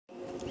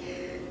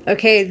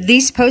Okay,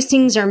 these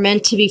postings are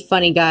meant to be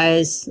funny,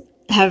 guys.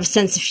 Have a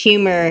sense of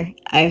humor.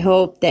 I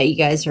hope that you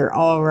guys are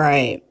all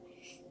right.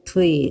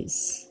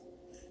 Please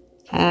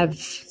have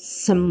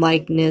some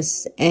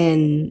likeness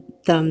and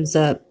thumbs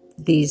up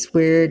these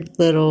weird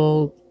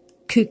little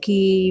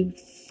kooky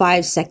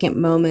 5-second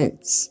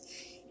moments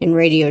in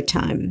radio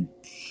time.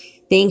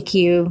 Thank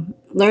you.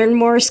 Learn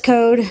Morse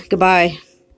code. Goodbye.